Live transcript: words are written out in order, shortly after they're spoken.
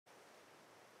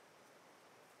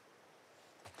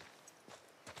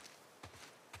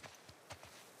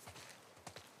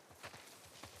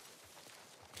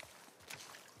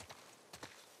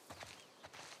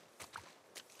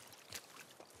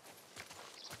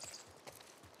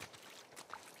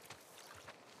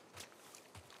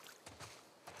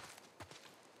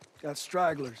Got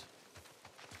stragglers.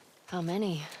 How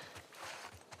many?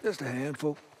 Just a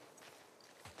handful.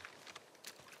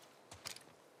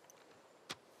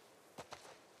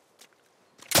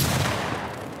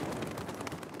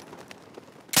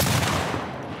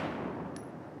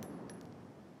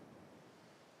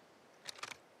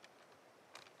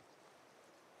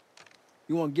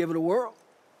 You want to give it a whirl?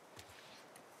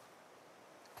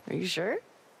 Are you sure?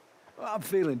 Well, I'm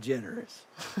feeling generous.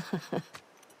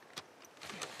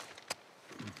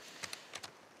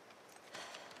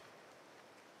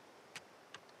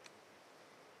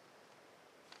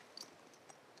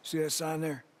 See that sign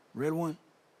there? Red one?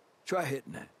 Try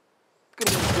hitting that.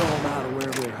 Gonna throw them out of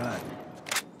wherever they're hiding.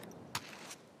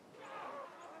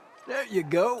 There you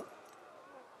go.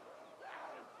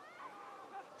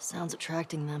 Sounds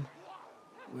attracting them.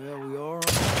 Well, we are on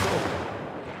patrol.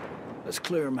 Let's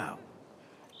clear them out.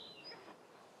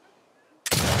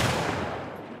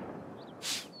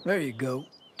 There you go.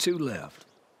 2 left.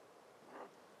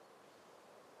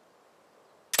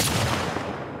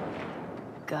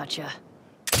 Gotcha.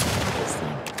 This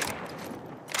thing.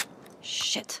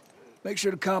 Shit. Make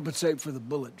sure to compensate for the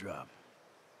bullet drop.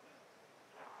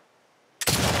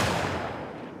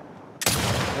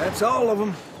 That's all of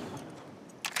them.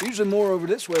 Usually more over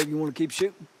this way if you want to keep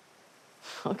shooting.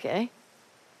 Okay.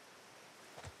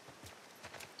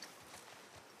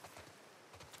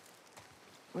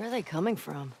 Where are they coming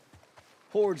from?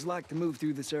 Hordes like to move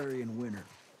through this area in winter.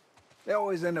 They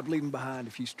always end up leaving behind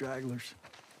a few stragglers.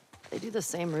 They do the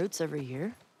same routes every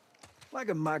year? Like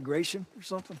a migration or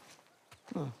something.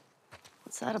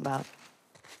 What's that about?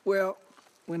 Well,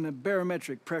 when the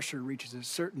barometric pressure reaches a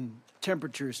certain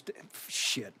temperature...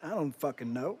 Shit, I don't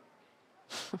fucking know.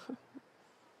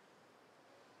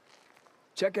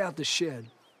 Check out the shed.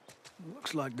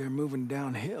 Looks like they're moving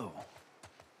downhill.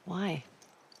 Why?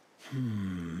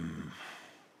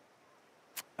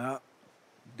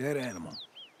 Dead animal.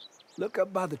 Look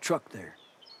up by the truck there.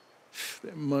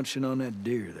 They're munching on that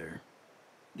deer there.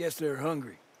 Guess they're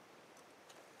hungry.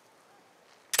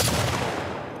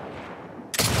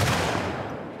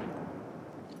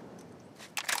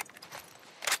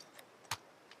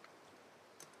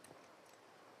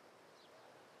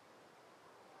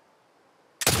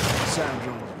 Sound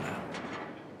rolling now.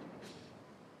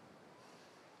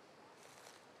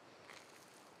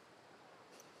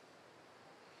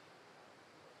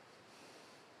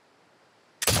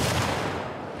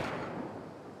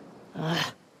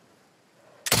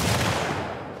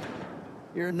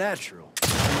 You're a natural. You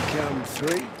counting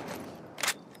 3?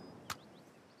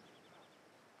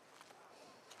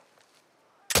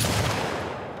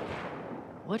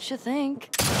 What you think?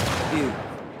 You.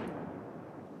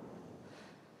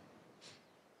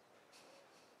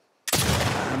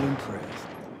 I'm impressed.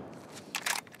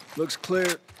 Looks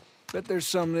clear. Bet there's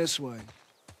some this way.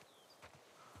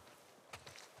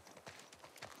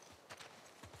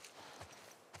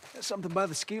 Got something by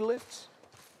the ski lifts?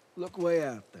 Look way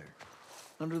out there.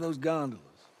 Under those gondolas.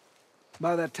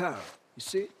 By that tower. You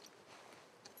see it?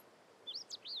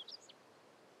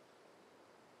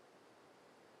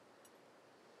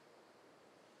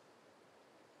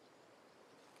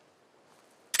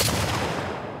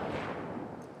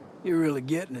 You're really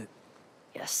getting it.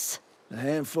 Yes. A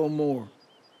handful more.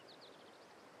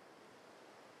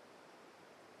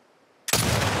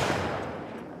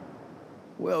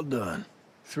 Well done.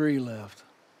 3 left.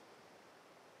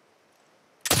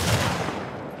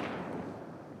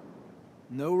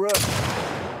 No rush.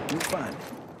 You'll find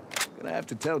it. Gonna have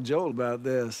to tell Joel about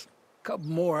this. Couple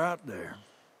more out there.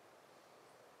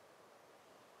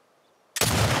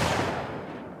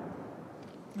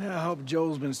 Yeah, I hope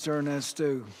Joel's been stirring that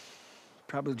stew.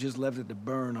 Probably just left it to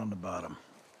burn on the bottom.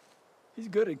 He's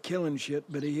good at killing shit,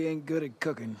 but he ain't good at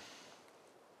cooking.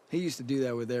 He used to do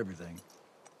that with everything.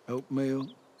 Oatmeal,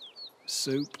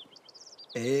 soup,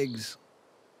 eggs.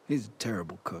 He's a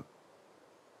terrible cook.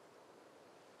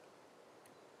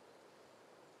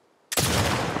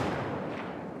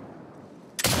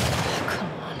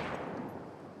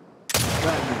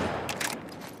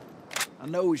 I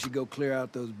know we should go clear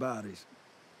out those bodies.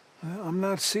 Well, I'm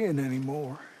not seeing any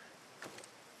more.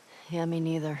 Yeah, me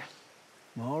neither.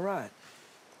 All right.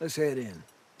 Let's head in.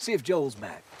 See if Joel's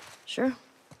back. Sure.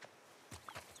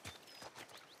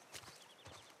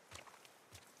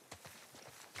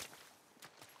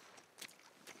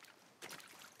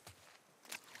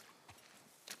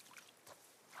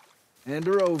 Hand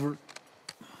her over.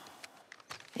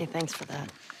 Hey, thanks for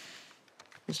that.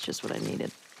 It's just what I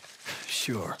needed.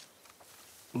 Sure.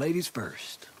 Ladies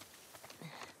first.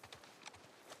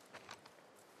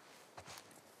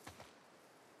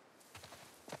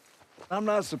 I'm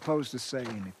not supposed to say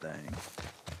anything,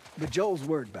 but Joel's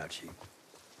worried about you.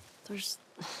 There's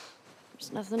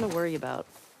nothing to worry about.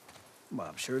 Well,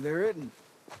 I'm sure there isn't.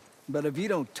 But if you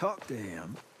don't talk to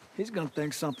him, he's gonna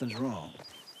think something's wrong.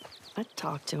 I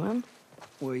talked to him.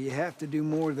 Well, you have to do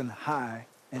more than hi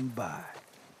and bye.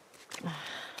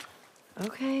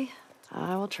 Okay,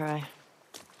 I will try.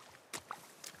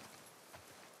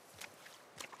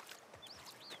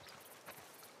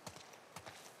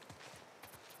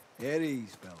 At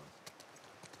ease, fellas.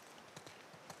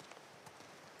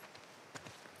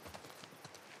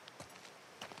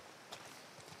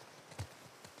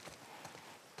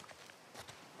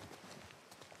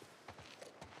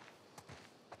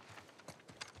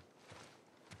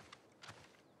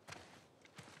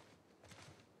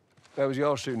 That was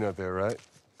y'all shooting up there, right?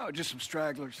 Oh, just some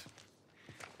stragglers.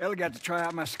 Ellie got to try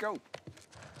out my scope.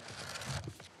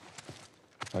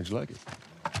 How'd you like it?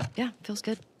 Yeah, feels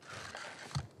good.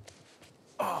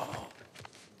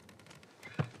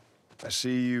 I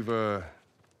see you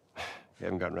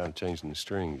haven't gotten around to changing the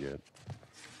string yet.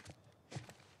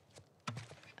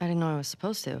 I didn't know I was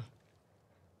supposed to.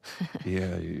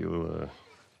 Yeah,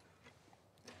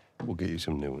 we'll get you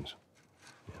some new ones.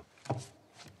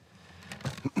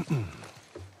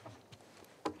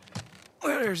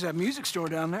 Well, there's that music store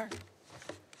down there.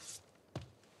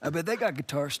 I bet they got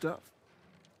guitar stuff.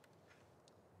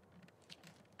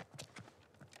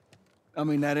 I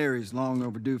mean, that area's long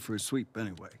overdue for a sweep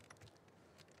anyway.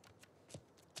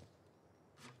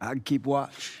 I can keep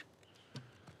watch.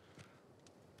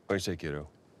 What do you say, kiddo?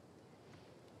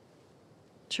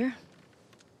 Sure.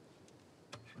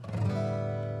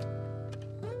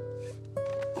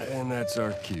 And that's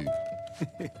our cue.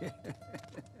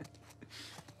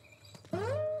 Are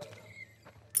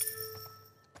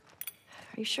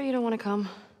you sure you don't want to come?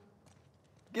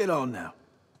 Get on now.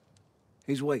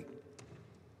 He's waiting.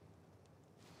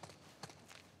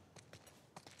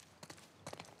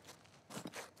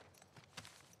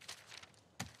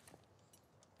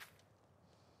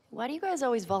 Why do you guys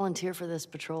always volunteer for this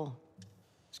patrol?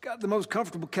 It's got the most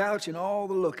comfortable couch in all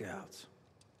the lookouts.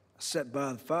 I sat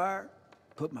by the fire,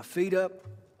 put my feet up.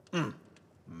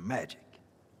 Magic.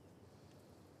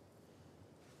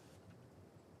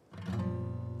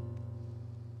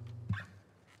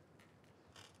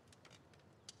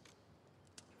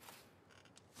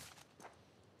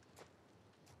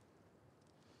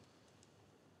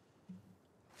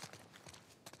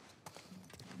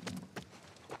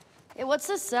 Hey, what's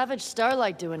this savage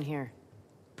starlight doing here?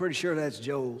 Pretty sure that's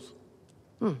Joel's.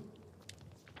 Ooh,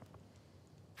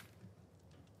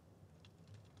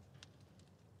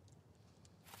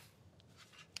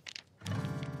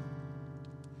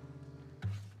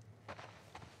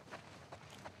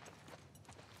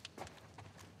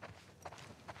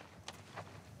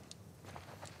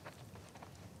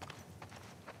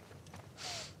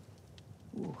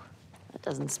 that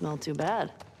doesn't smell too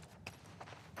bad.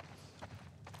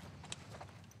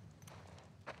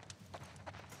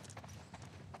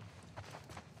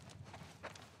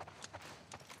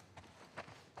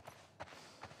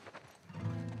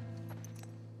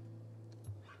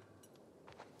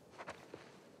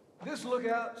 This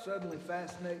lookout suddenly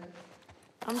fascinating.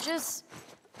 I'm just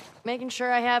making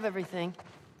sure I have everything.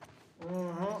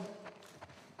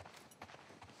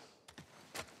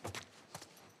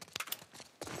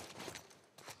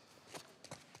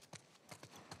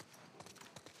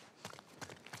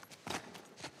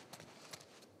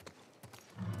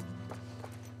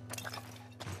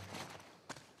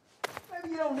 Maybe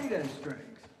you don't need any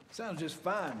strings. Sounds just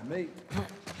fine to me.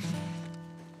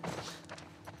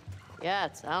 Yeah,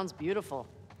 it sounds beautiful.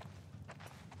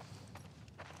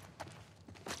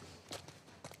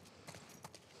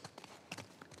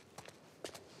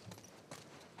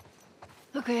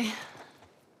 Okay,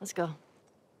 let's go.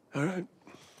 All right.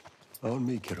 On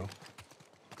me, kiddo.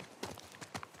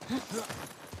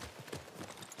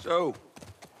 So,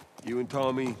 you and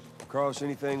Tommy cross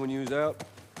anything when you was out?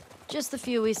 Just the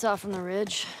few we saw from the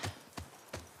ridge.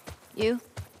 You?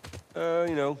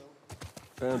 You know,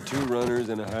 found 2 runners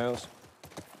in a house.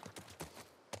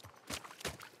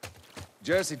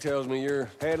 Jesse tells me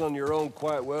you're handling your own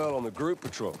quite well on the group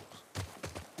patrols.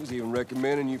 He's even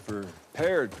recommending you for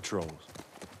paired patrols.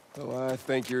 Well, I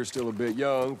think you're still a bit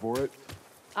young for it.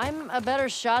 I'm a better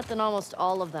shot than almost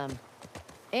all of them.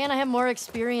 And I have more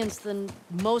experience than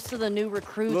most of the new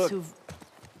recruits Look, who've...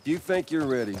 if you think you're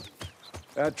ready,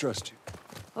 I trust you.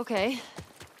 Okay.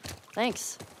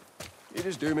 Thanks. You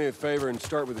just do me a favor and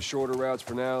start with the shorter routes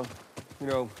for now. You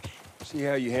know, see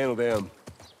how you handle them.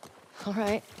 All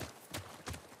right.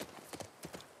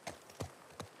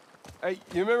 Hey,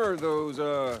 you remember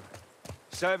those,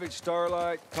 Savage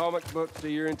Starlight comic books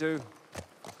that you're into?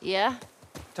 Yeah?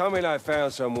 Tommy and I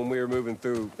found some when we were moving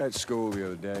through that school the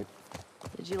other day.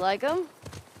 Did you like them?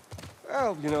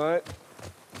 Well, you know what?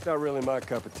 It's not really my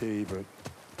cup of tea, but...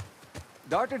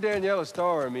 Dr. Daniela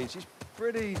Starr, I mean, she's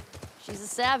pretty... She's a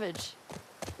savage.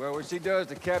 Well, what she does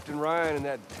to Captain Ryan in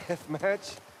that death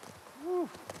match... Whew.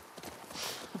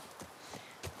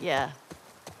 Yeah.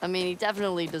 I mean, he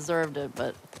definitely deserved it,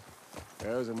 but...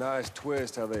 That was a nice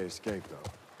twist how they escaped, though.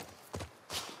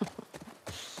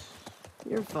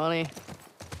 You're funny.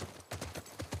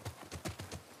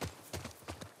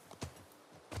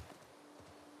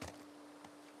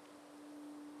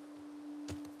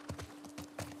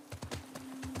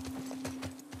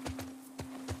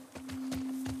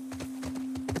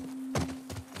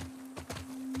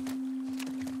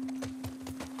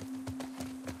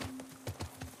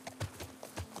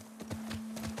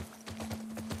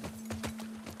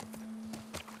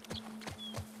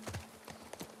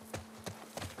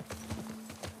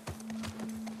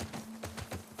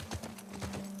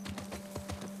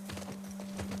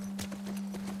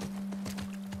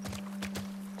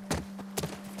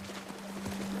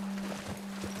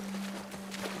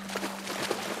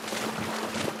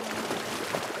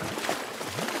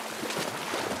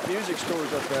 Music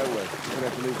store's up that way. We're gonna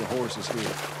have to leave the horses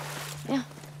here. Yeah.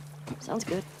 Sounds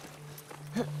good.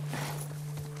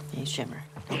 Hey, Shimmer.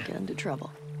 Don't get into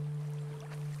trouble.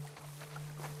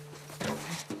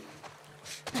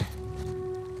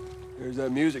 There's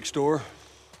that music store.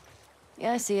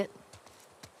 Yeah, I see it.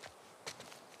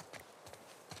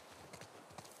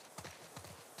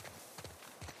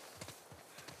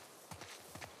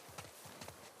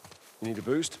 You need a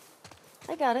boost?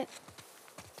 I got it.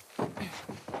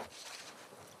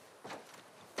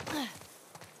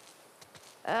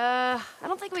 I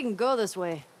don't think we can go this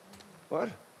way. What?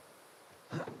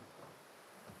 Well,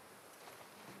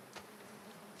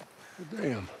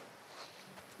 damn.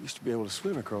 Used to be able to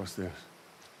swim across this.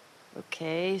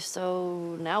 Okay,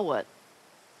 so now what?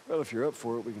 Well, if you're up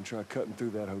for it, we can try cutting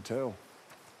through that hotel.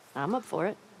 I'm up for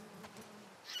it.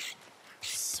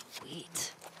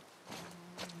 Sweet.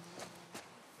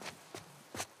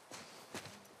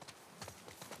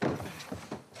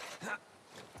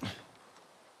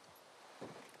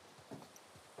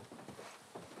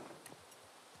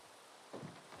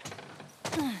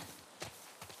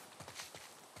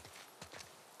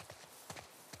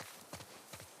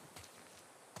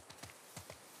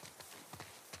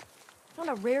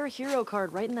 Found a rare hero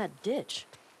card right in that ditch.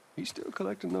 You still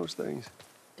collecting those things?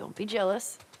 Don't be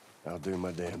jealous. I'll do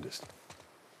my damnedest.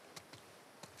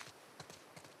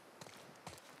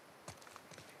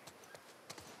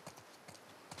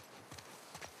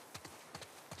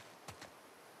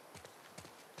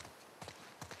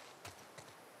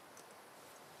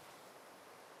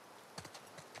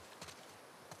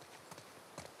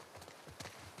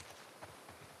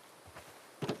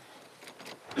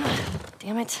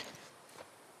 Damn it.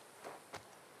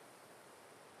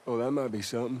 Oh, that might be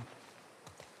something.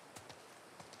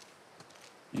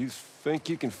 You think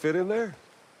you can fit in there?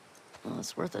 Well,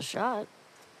 it's worth a shot.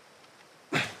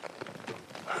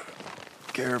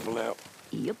 Careful now.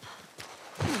 Yep.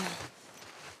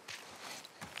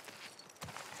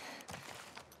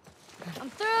 I'm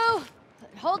through!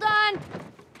 Hold on!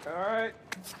 All right.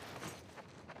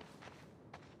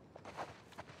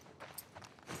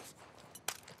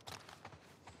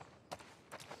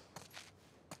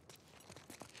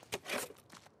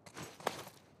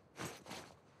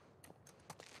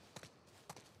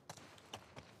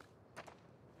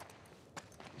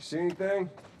 You see anything?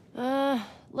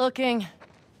 Looking.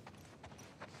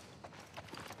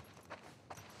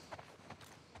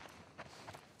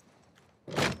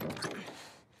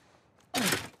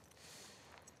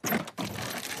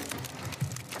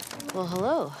 Well,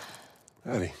 hello.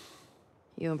 Howdy.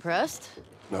 You impressed?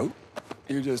 Nope.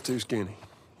 You're just too skinny.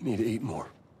 You need to eat more.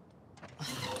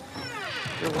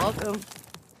 You're welcome.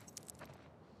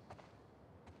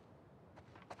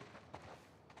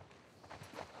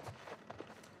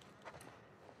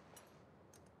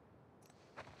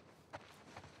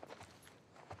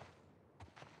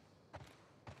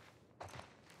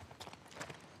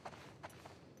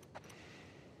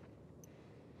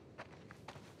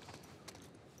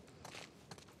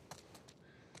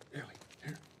 Ellie,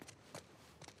 here.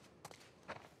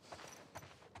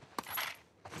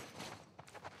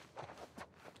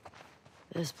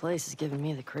 This place is giving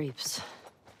me the creeps.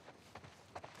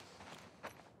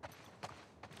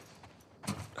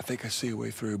 I think I see a way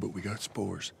through, but we got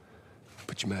spores.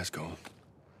 Put your mask on.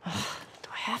 Do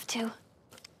I have to?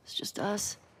 It's just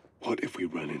us. What if we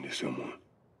run into someone?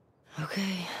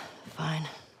 Okay, fine.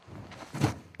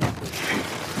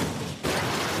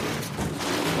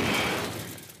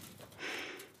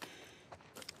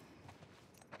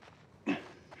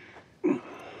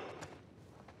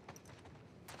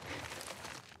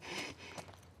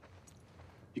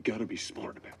 You gotta be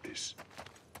smart about this.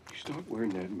 You start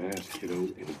wearing that mask, kiddo,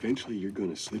 and eventually you're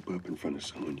gonna slip up in front of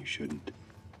someone you shouldn't.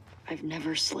 I've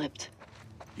never slipped.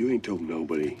 You ain't told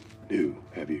nobody new,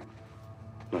 have you?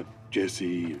 Not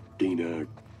Jesse or Dina.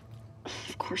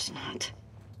 Of course not.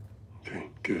 Okay,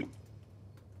 good.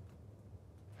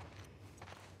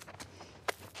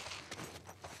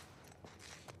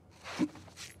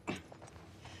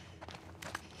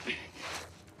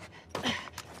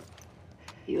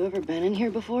 You ever been in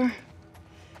here before?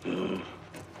 You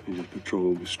just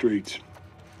patrol the streets.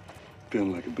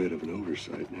 Feeling like a bit of an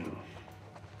oversight now.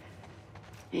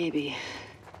 Maybe.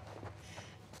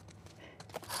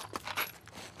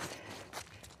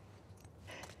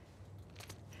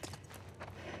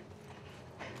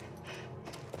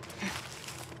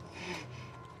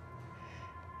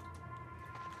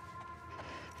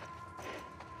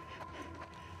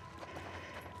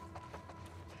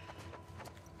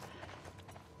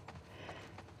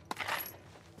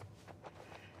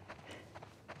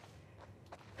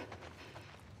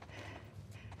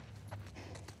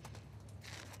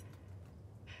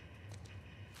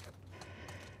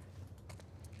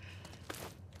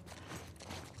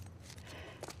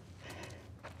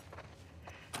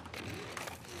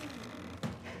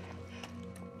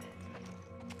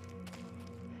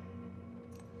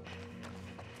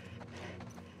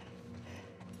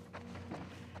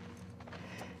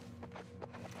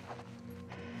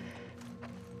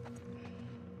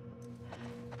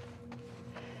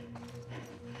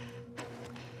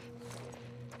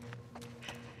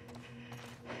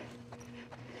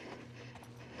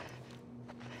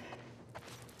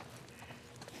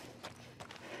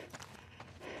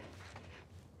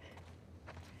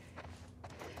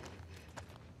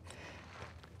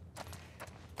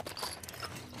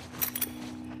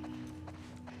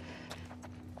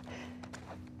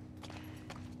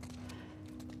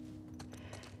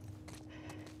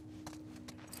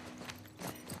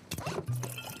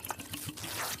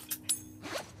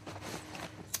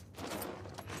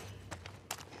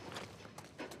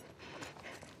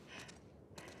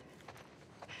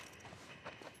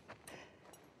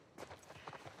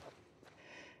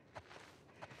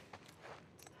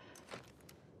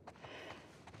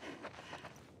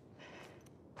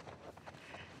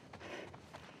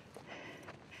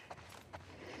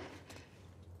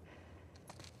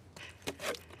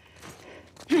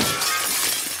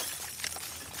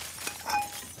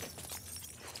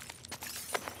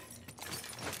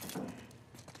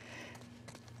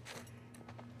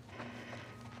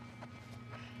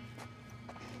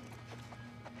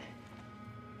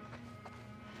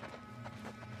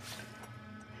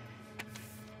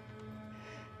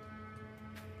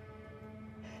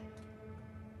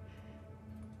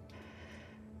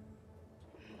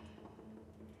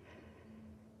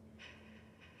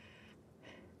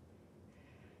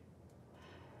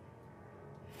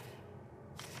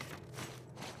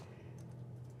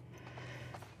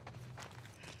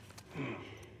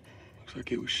 Looks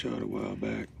like it was shot a while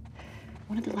back.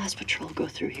 When did the last patrol go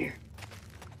through here?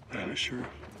 Not sure.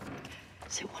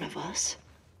 Is it one of us?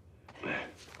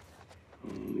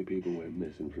 Only people went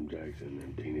missing from Jackson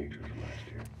and teenagers from last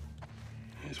year.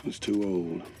 This one's too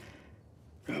old.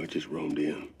 I just roamed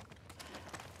in.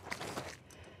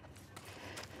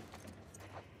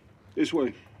 This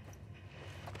way.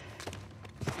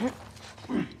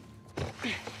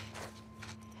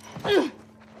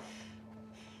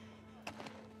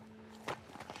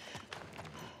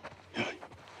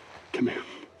 Come here.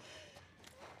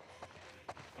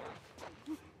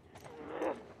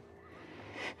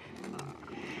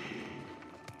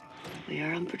 We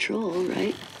are on patrol,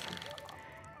 right?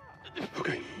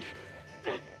 Okay.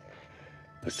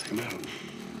 Let's take him out.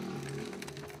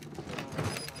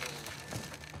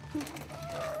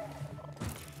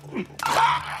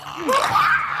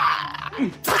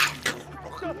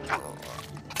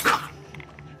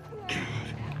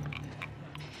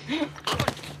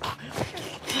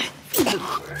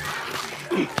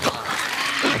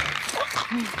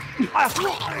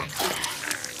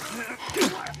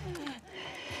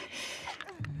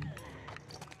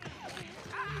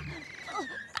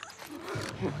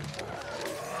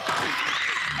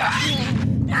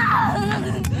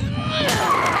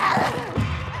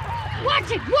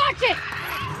 Watch it! Watch it!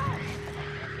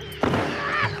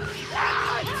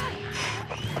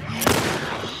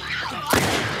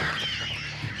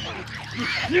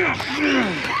 Getting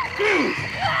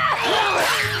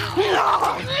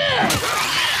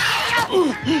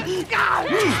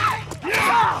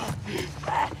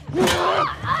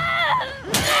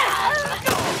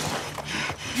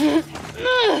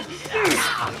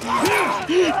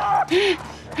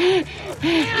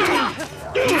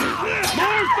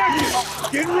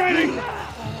ready!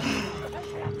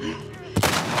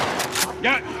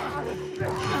 Got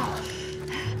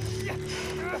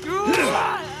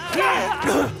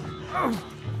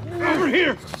over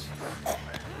here!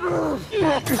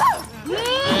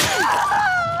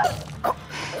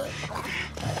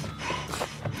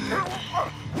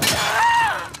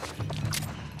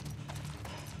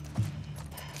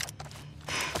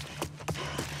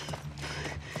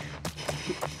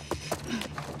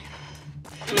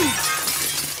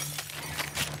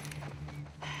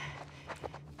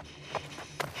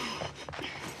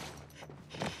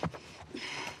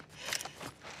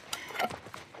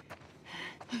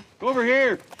 Over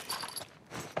here!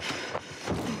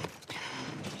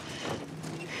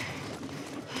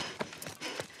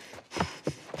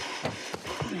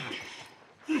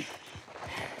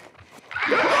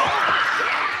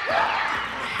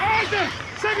 Arthur!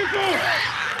 Second floor!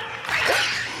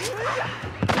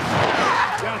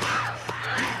 Got it.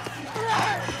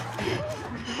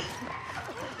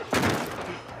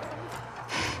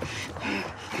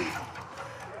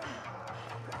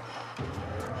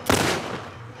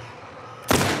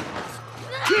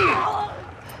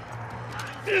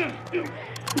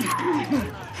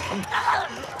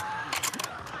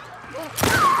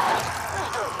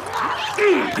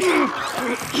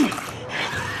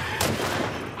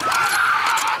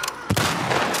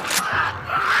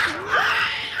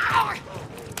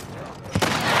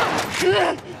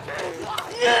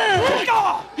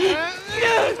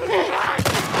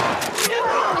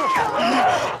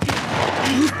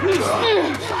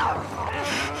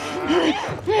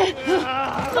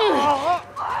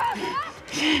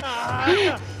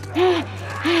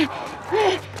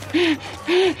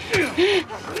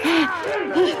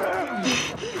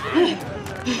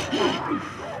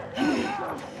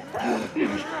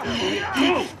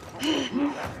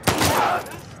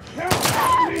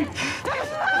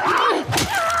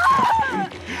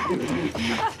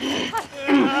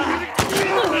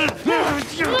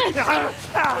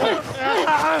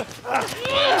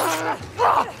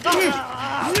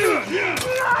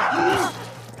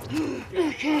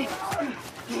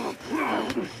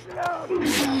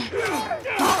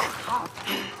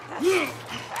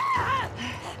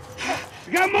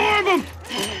 We got more of them!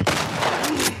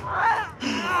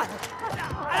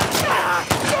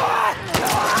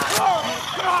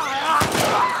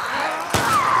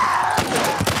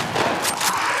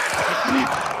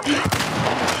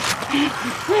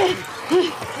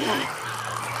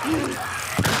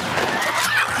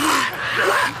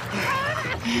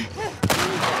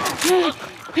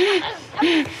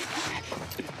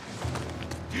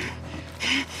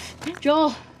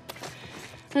 Joel,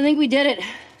 I think we did it.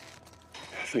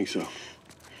 I think so. Good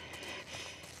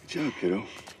job, kiddo.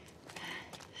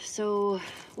 So,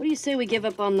 what do you say we give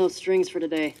up on those strings for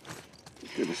today?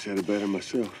 Couldn't have said it better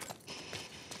myself.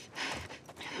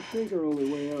 I think our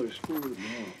only way out is forward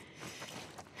now.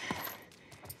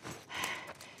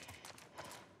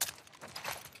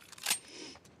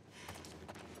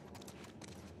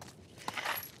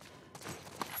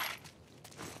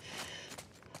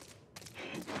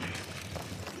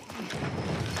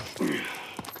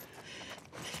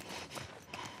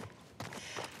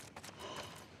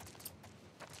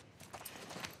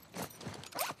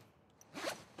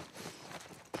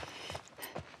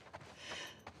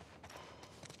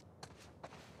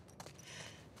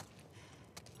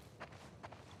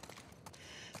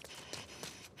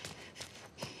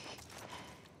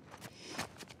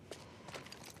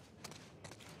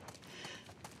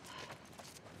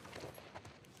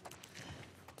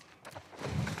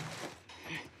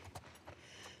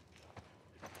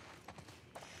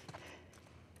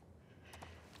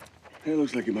 That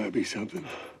looks like it might be something.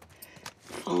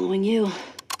 Following you.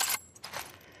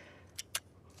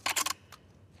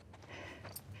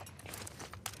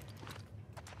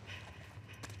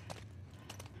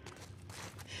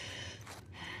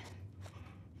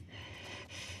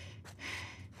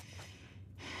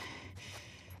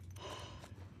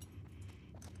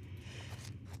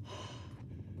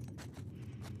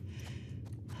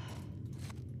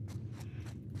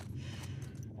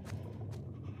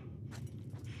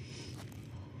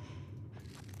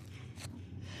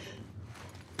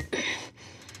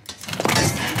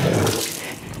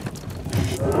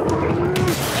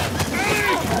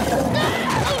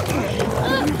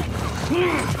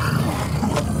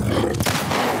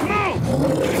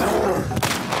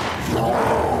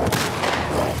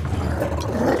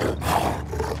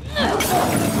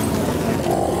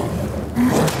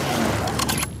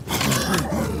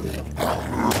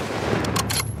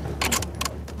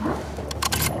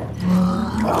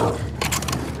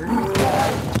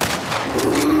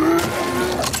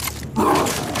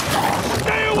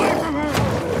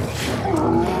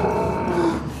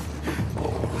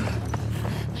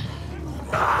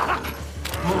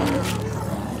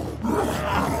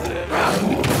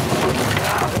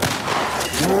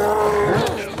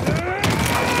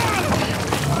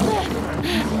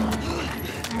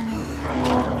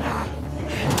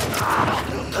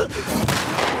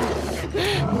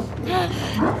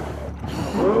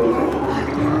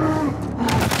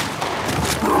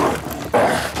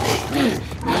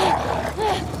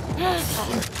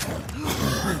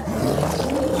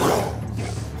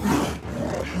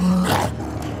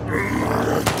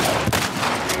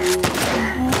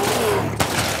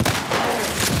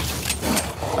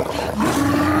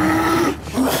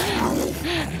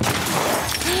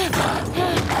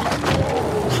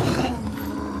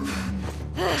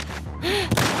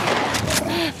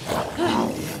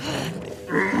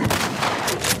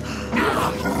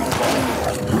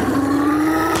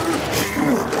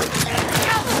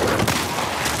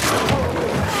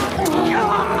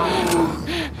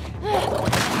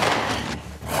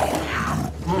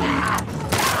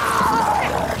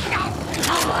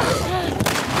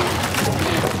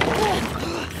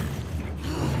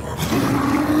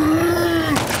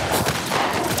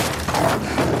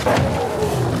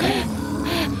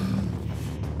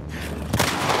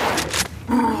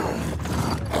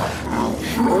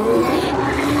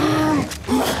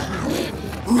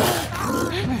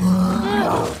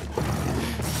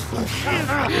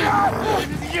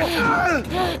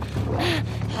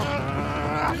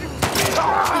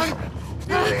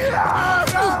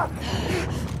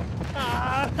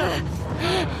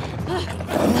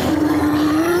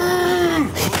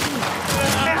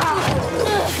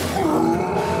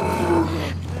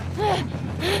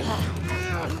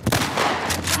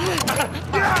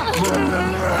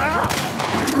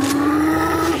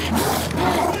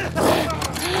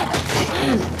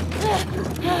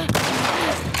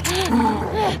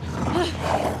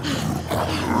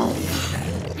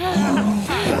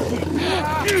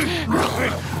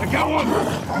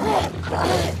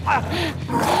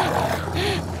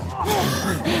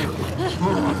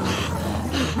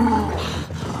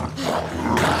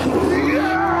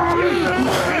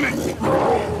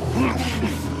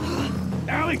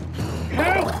 Ellie!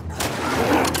 Help!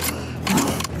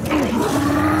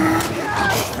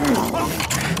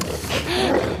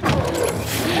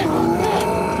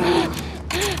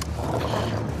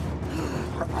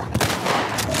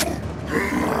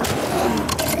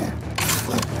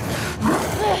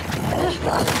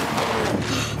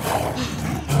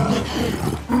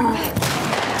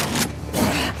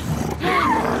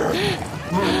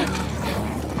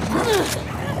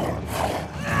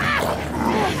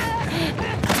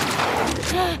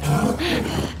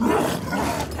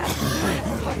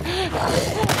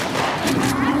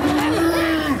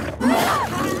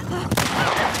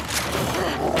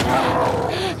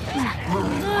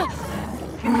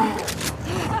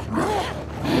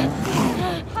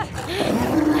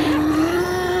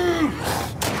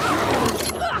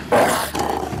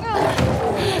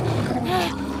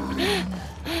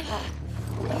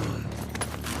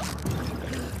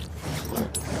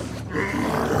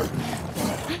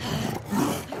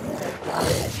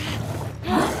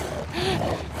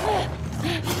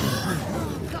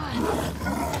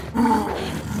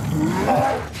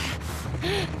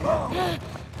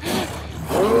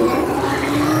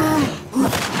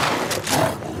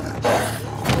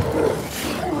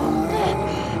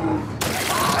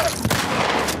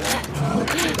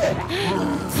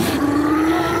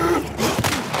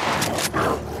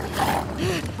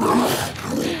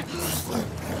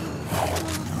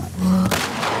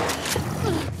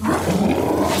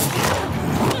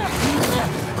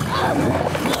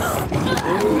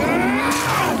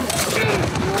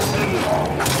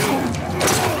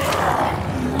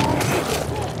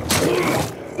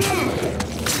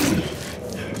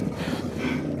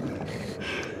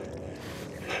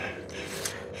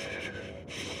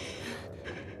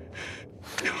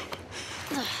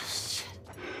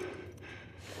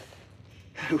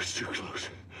 It was too close.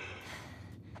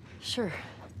 Sure.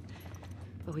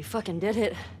 But we fucking did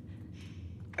it.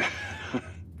 Yeah,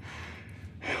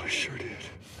 we sure did.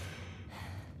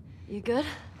 You good?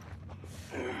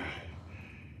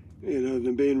 You know,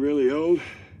 than being really old,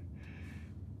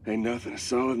 ain't nothing a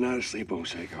solid night of sleep won't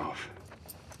shake off.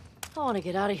 I want to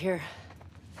get out of here.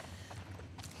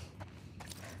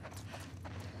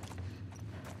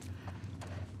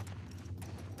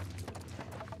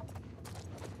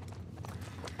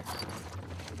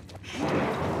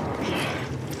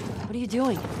 What are you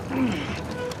doing?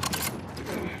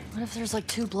 What if there's like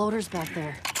 2 bloaters back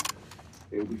there?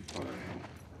 It'll be fine.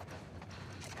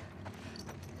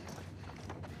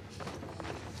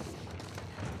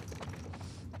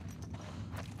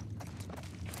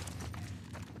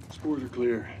 Spores are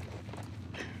clear.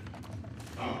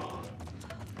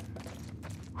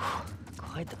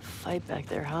 Quite the fight back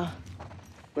there, huh?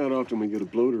 Not often we get a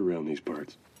bloater around these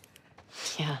parts.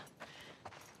 Yeah.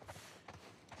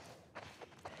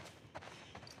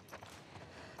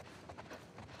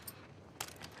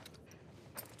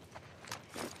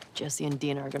 Jesse and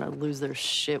Dina are gonna lose their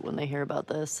shit when they hear about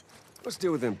this. What's the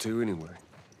deal with them two anyway?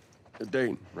 They're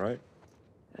dating, right?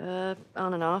 On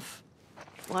and off.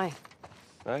 Why?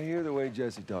 I hear the way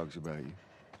Jesse talks about you.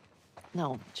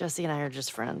 No, Jesse and I are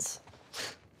just friends.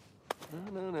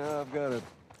 No, I've got a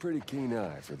pretty keen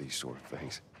eye for these sort of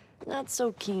things. Not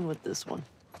so keen with this one.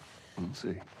 We'll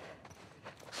see.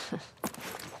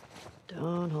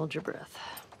 Don't hold your breath.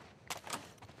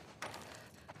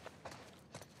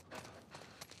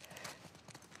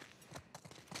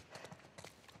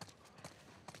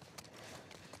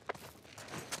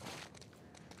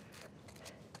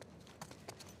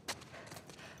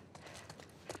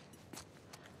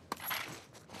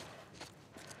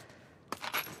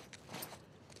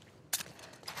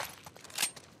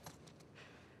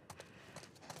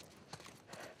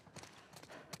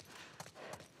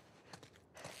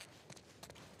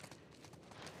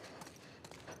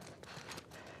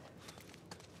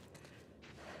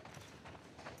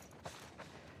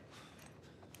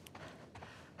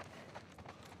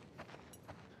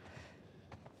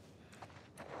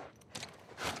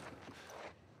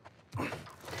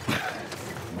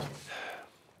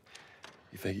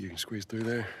 You think you can squeeze through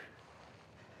there?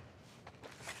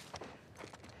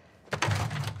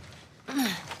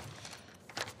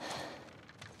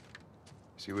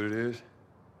 See what it is?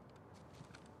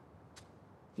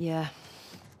 Yeah.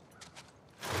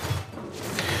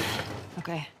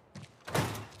 Okay.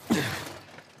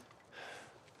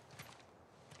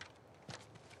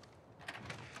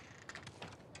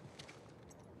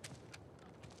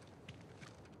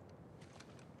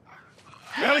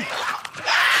 Ellie!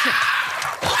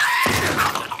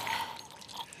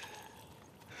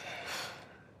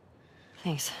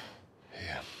 Thanks.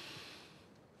 Yeah.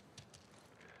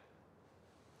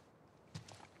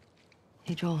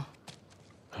 Hey, Joel.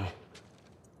 Huh?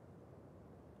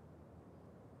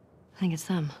 I think it's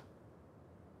them.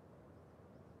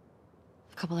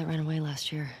 The couple that ran away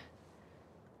last year.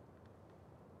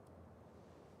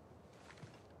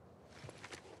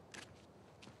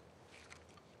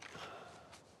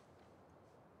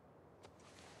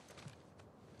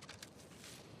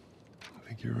 I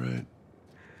think you're right.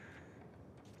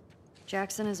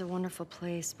 Jackson is a wonderful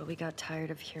place, but we got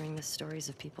tired of hearing the stories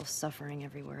of people suffering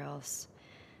everywhere else.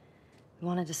 We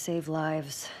wanted to save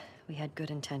lives. We had good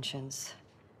intentions.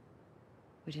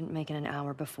 We didn't make it an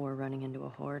hour before running into a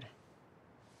horde.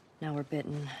 Now we're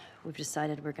bitten. We've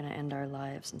decided we're gonna end our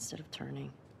lives instead of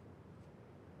turning.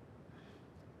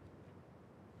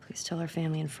 Please tell our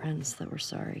family and friends that we're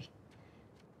sorry.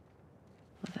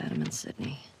 Love, Adam and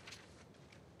Sydney.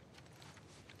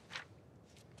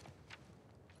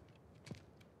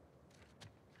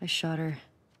 I shot her.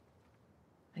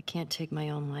 I can't take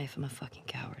my own life. I'm a fucking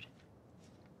coward.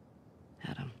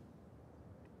 Adam.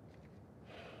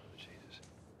 Jesus.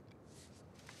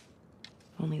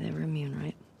 Only they were immune,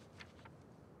 right?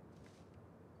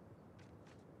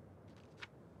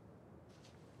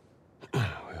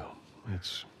 Well,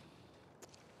 let's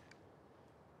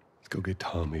go get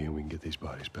Tommy and we can get these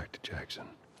bodies back to Jackson.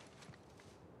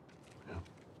 Yeah.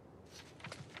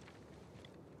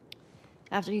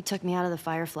 After you took me out of the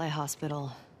Firefly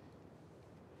Hospital,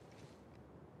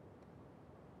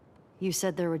 you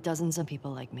said there were dozens of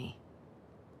people like me.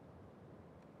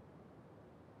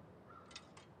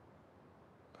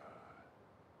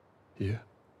 Yeah.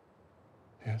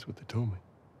 Yeah, that's what they told me.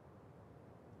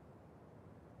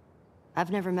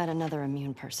 I've never met another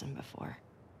immune person before.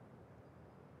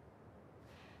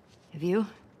 Have you?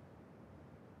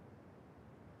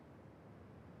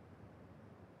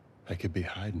 I could be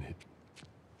hiding it.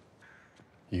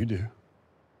 You do.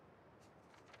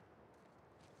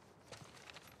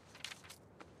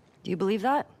 Do you believe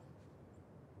that?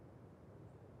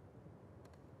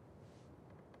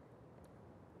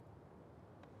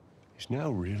 Is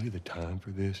now really the time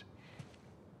for this?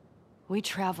 We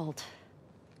traveled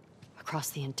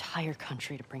across the entire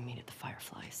country to bring me to the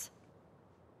Fireflies.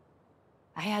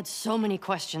 I had so many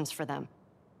questions for them.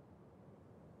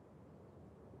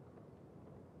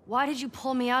 Why did you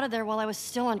pull me out of there while I was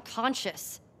still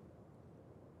unconscious?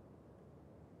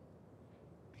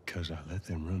 Because I let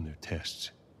them run their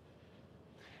tests.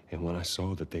 And when I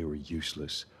saw that they were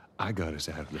useless, I got us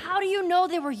out of there. How do you know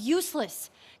they were useless?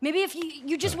 Maybe if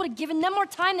you just would have given them more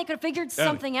time, they could have figured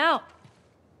something out.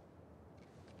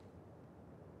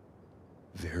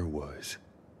 There was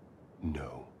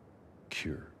no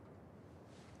cure.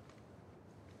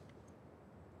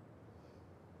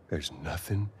 There's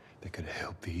nothing that could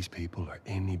help these people or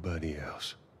anybody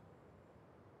else.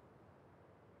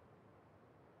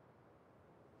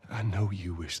 I know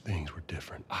you wish things were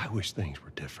different. I wish things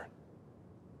were different.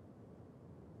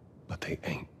 But they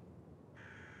ain't.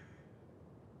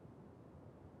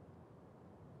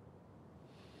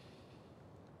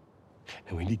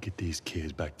 And we need to get these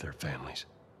kids back to their families.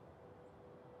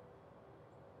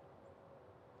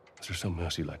 Is there something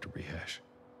else you'd like to rehash?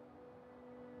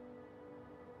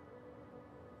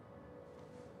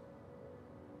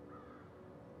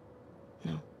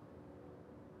 No.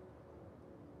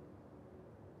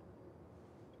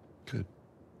 Good.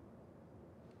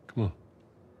 Come on.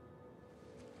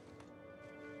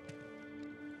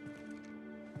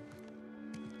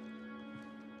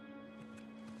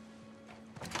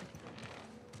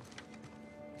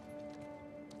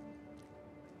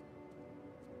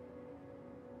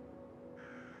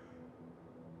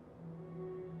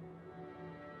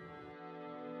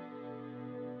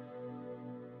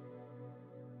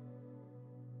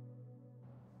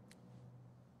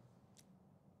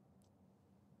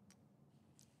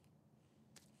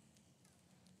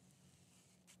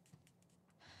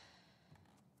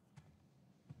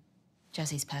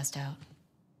 Jesse's passed out.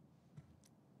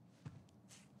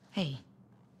 Hey,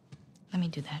 let me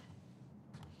do that.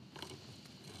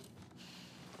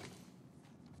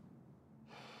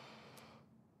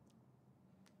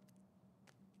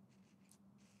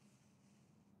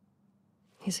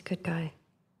 He's a good guy.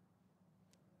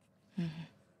 Mm-hmm.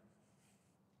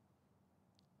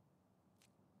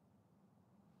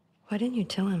 Why didn't you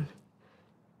tell him?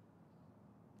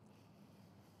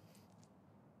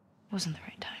 Wasn't the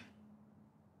right time.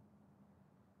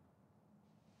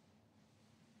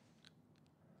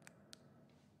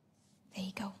 There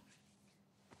you go.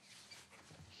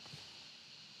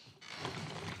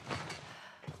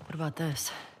 What about this?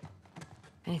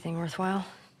 Anything worthwhile?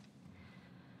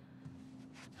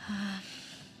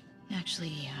 Actually,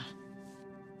 yeah.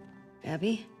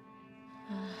 Abby?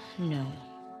 No.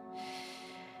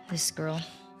 This girl,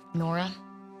 Nora,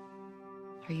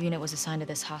 her unit was assigned to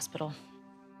this hospital.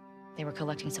 They were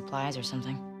collecting supplies or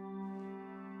something.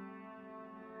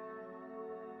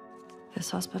 This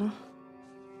hospital?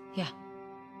 Yeah.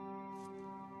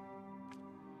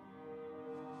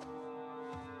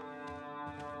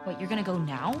 Wait, you're gonna go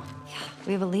now? Yeah,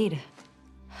 we have a lead.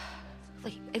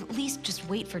 Like, at least just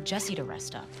wait for Jessie to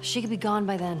rest up. She could be gone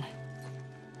by then.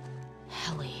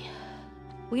 Ellie.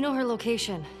 We know her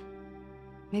location.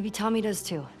 Maybe Tommy does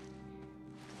too.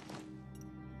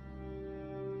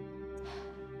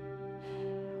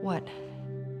 What?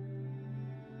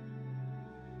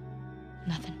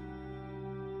 Nothing.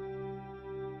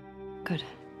 Good.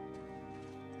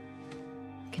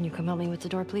 Can you come help me with the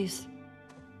door, please?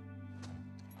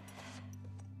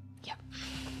 Yep.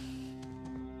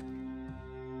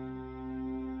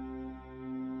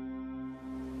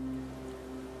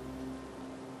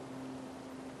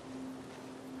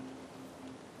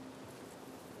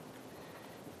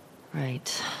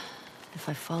 Right. If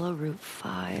I follow Route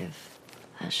 5,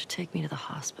 that should take me to the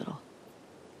hospital.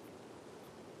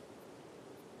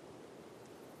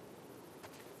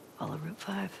 Follow Route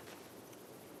 5.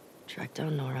 Track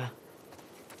down Nora.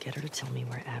 Get her to tell me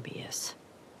where Abby is.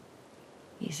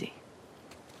 Easy.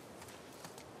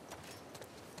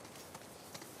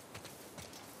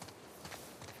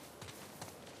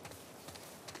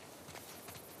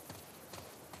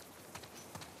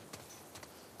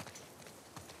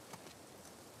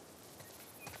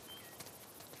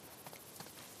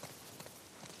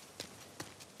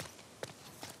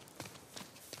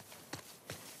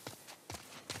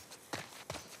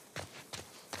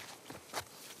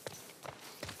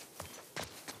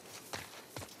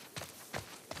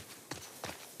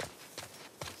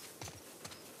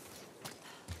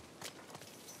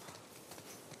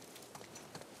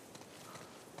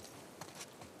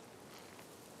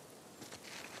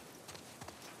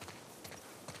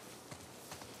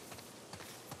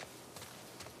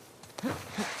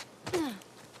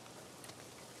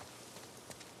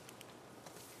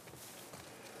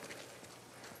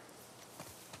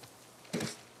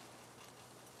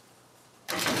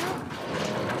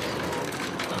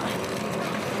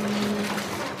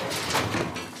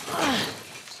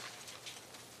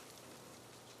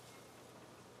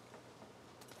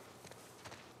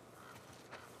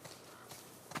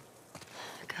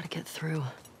 Gotta get through.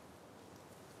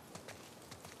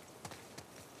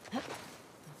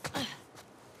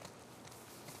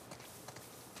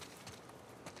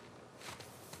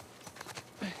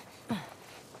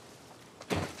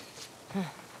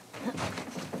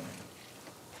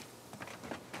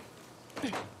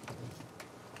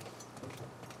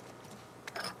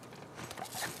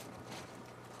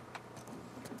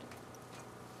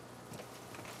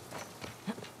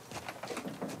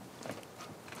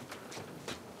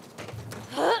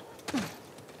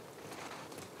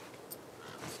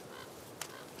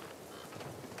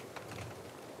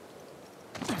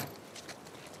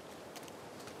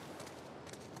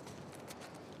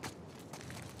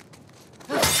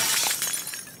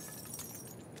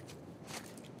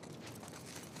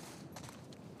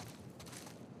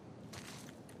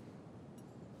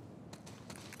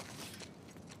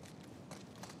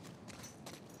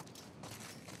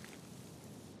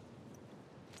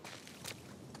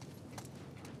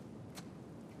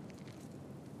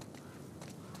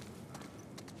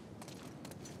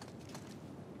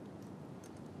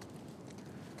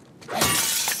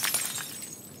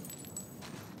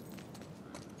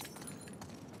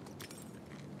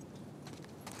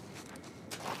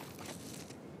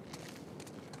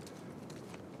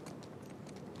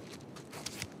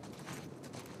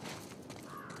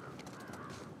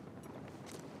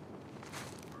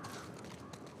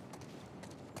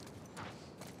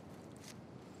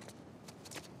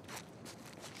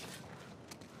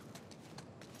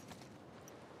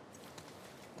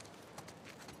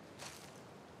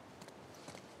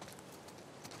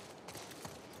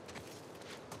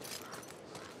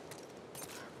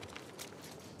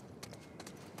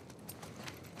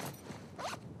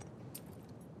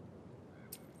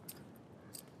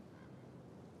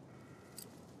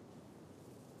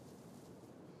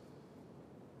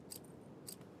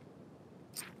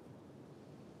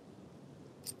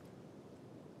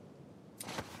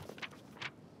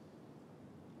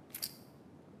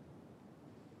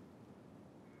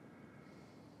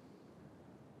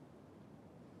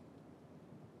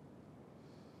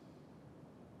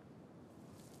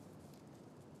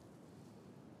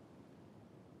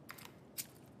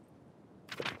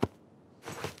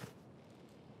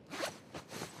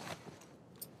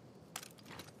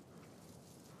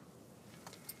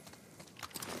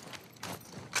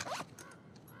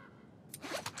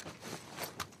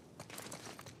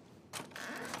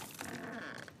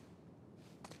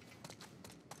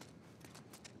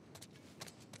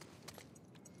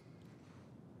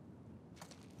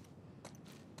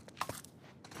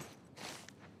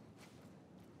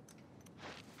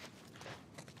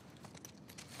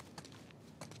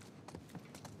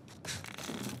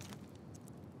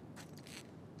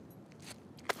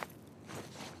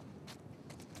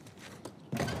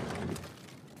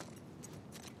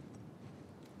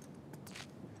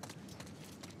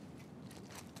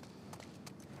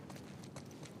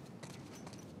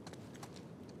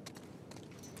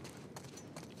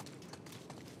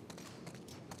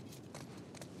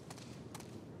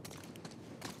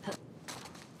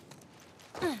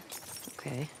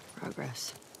 Okay,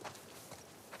 progress.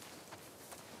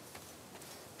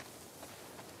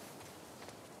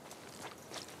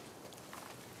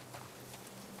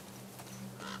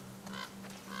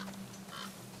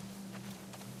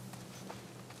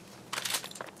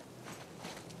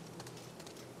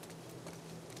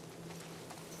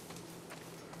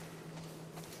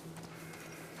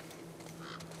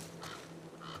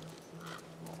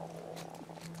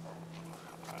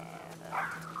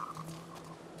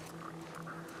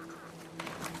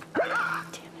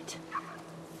 Damn it.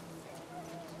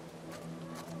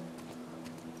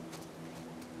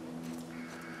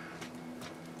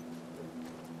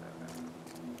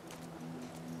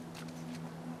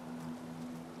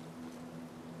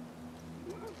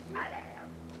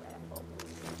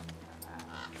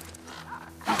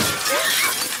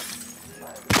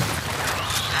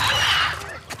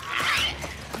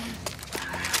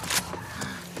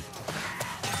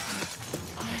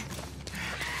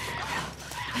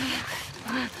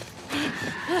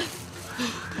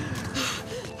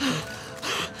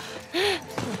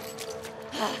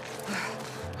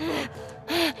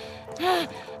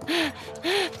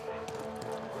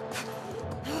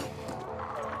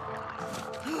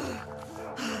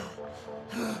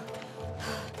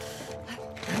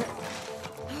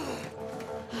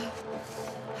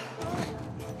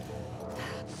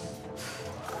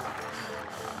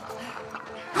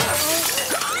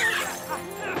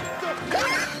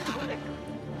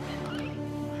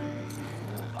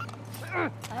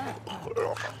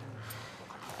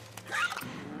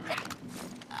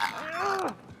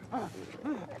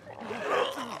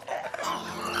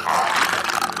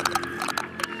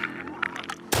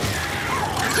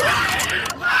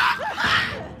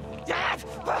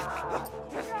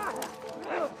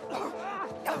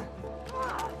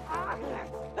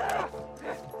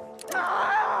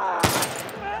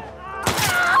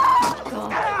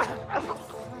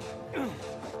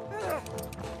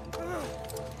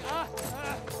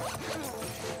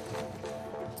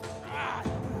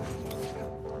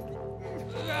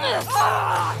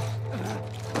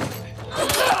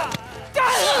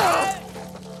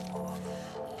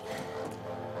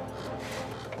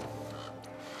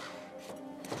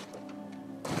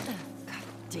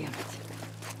 Damn it.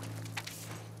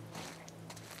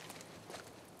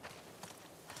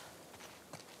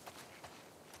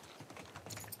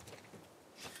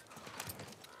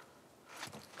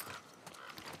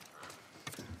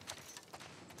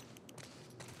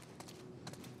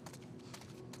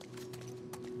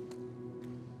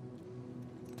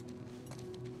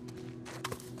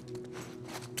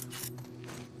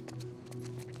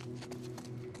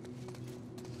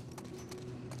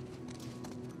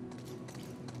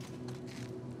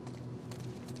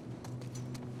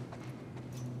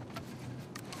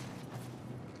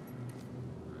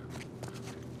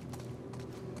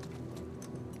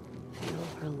 Feel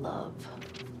her love.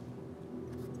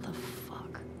 The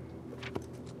fuck?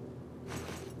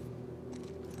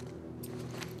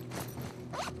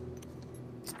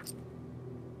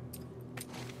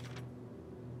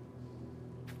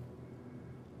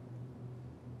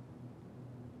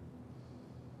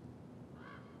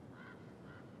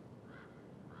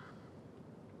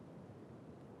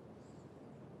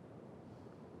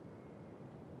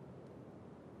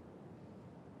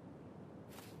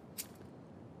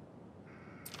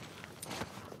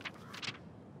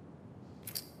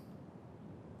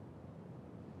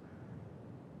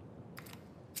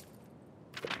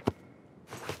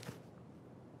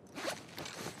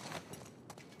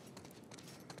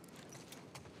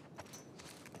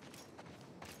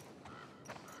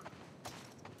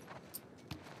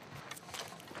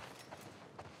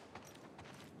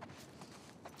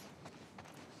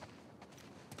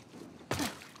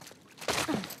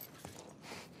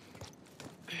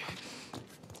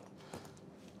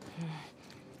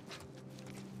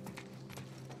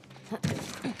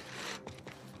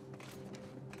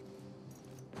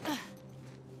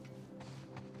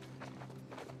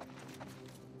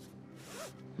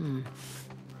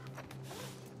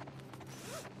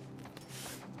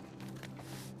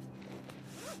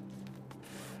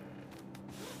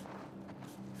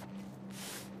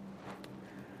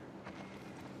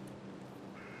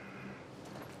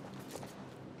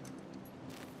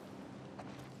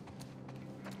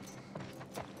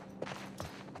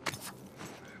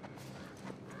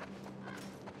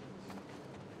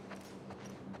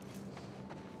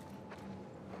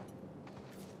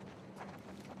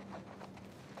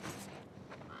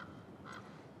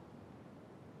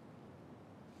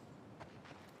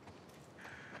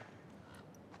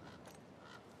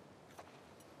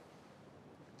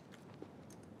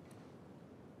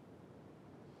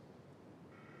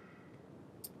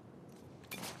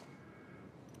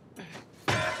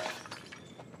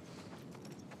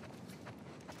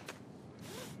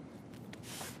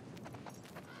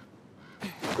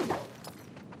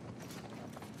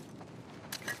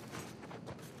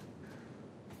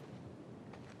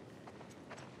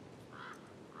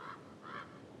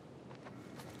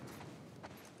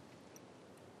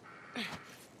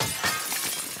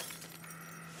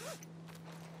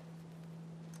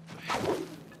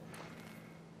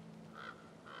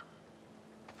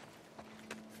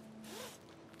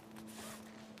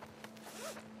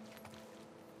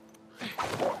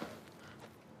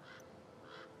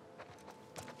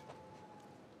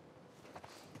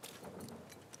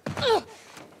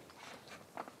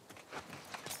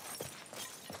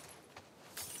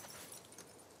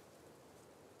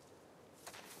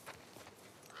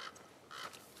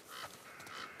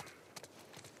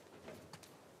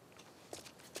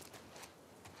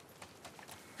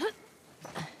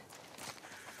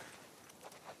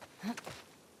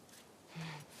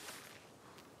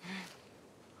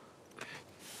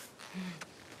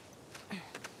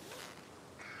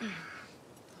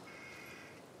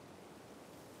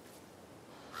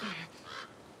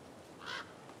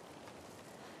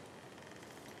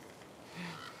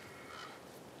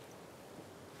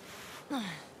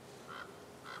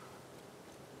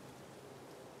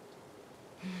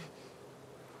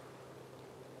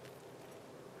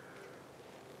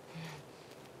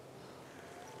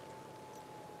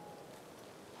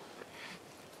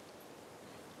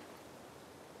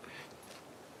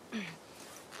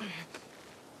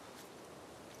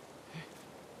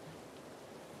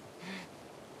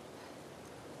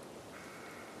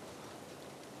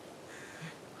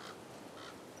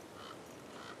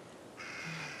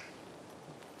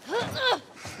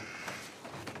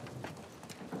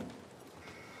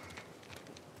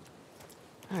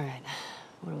 All right,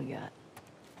 what do we got?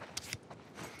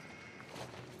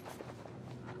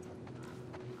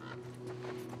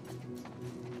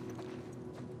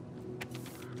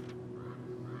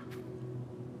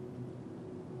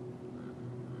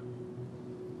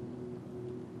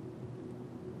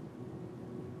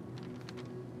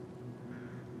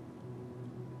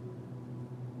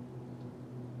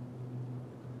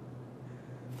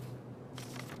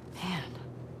 Man.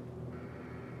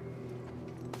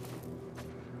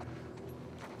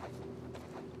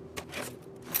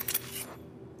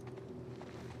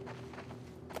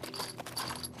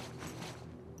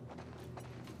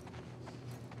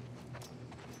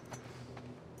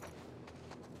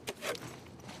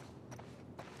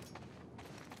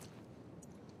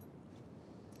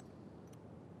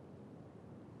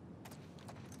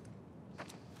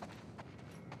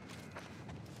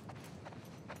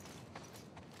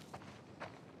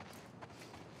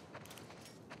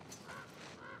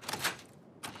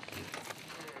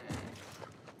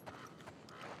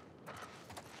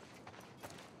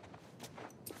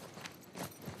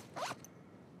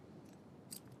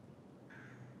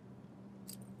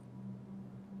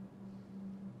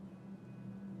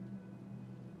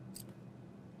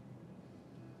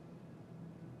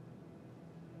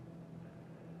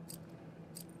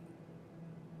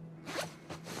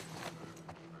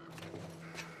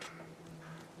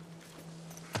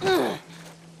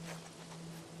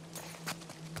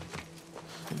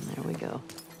 And there we go.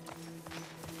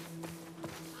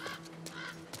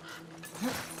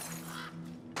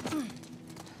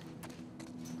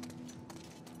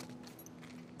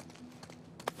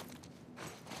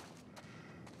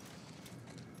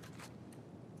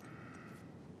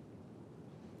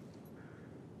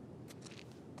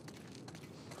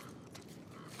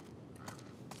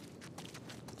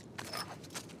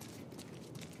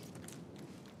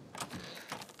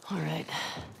 All right.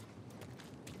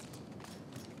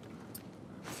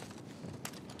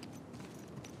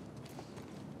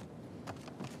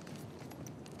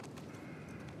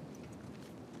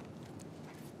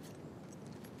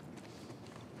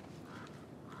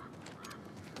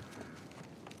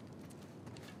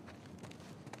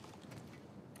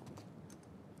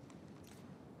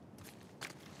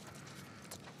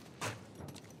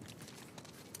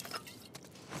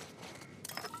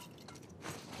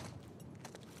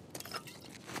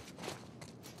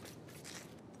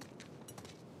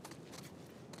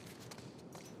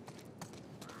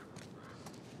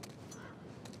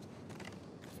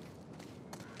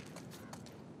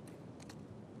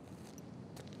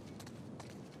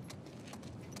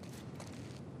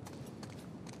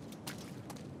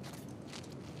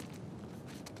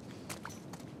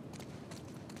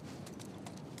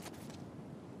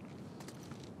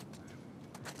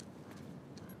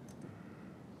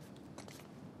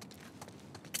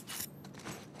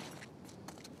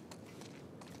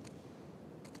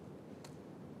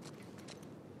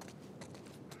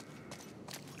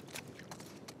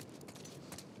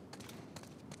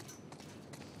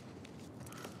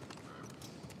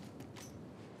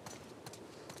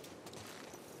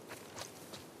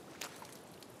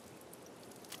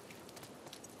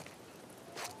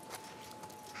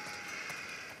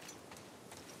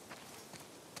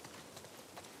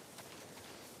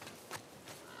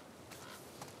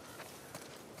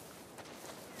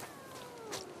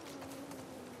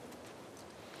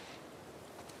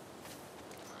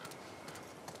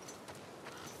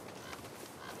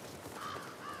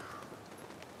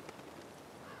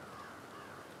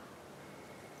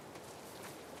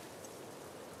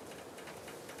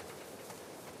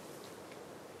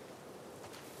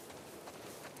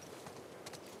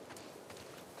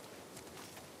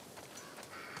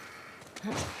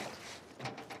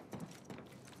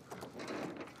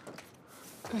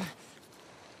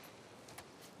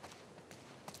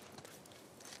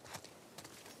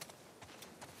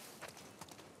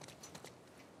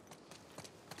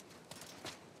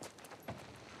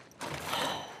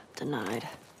 Denied.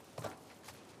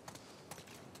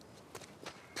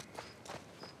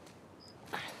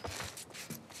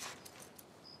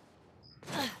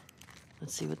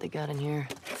 Let's see what they got in here.